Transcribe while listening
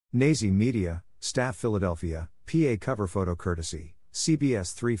Nazy Media, Staff Philadelphia, PA cover photo courtesy,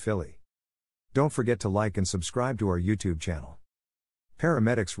 CBS 3 Philly. Don't forget to like and subscribe to our YouTube channel.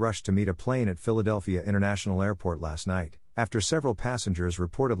 Paramedics rushed to meet a plane at Philadelphia International Airport last night, after several passengers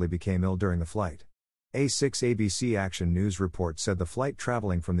reportedly became ill during the flight. A6 ABC Action News report said the flight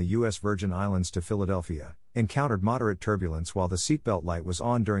traveling from the U.S. Virgin Islands to Philadelphia encountered moderate turbulence while the seatbelt light was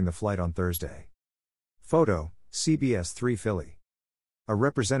on during the flight on Thursday. Photo, CBS 3 Philly. A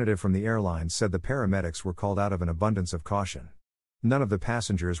representative from the airline said the paramedics were called out of an abundance of caution. None of the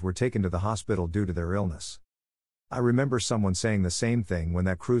passengers were taken to the hospital due to their illness. I remember someone saying the same thing when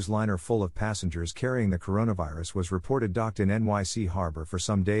that cruise liner full of passengers carrying the coronavirus was reported docked in NYC Harbor for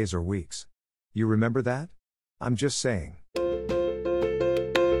some days or weeks. You remember that? I'm just saying.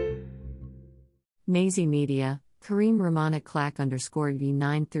 Nazy Media, Kareem Rahman at Clack _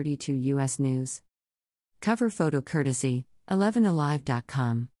 V932 US News. Cover photo courtesy,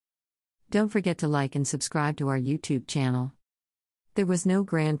 11alive.com. Don't forget to like and subscribe to our YouTube channel. There was no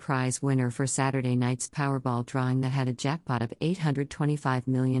grand prize winner for Saturday night's Powerball drawing that had a jackpot of $825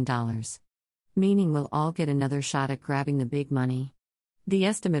 million. Meaning we'll all get another shot at grabbing the big money. The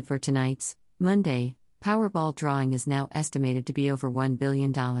estimate for tonight's, Monday, Powerball drawing is now estimated to be over $1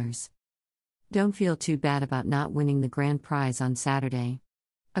 billion. Don't feel too bad about not winning the grand prize on Saturday.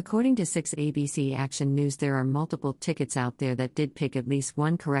 According to 6 ABC Action News, there are multiple tickets out there that did pick at least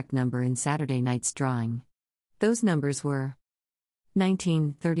one correct number in Saturday night's drawing. Those numbers were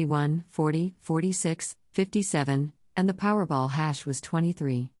 19, 31, 40, 46, 57, and the Powerball hash was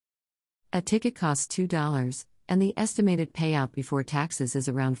 23. A ticket costs $2, and the estimated payout before taxes is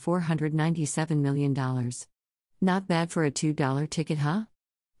around $497 million. Not bad for a $2 ticket, huh?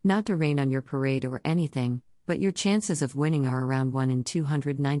 Not to rain on your parade or anything, but your chances of winning are around 1 in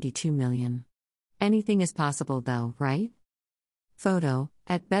 292 million. Anything is possible though, right? Photo,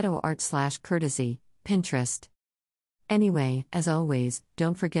 at BetoArt/courtesy, Pinterest. Anyway, as always,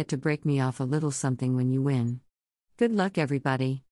 don't forget to break me off a little something when you win. Good luck everybody.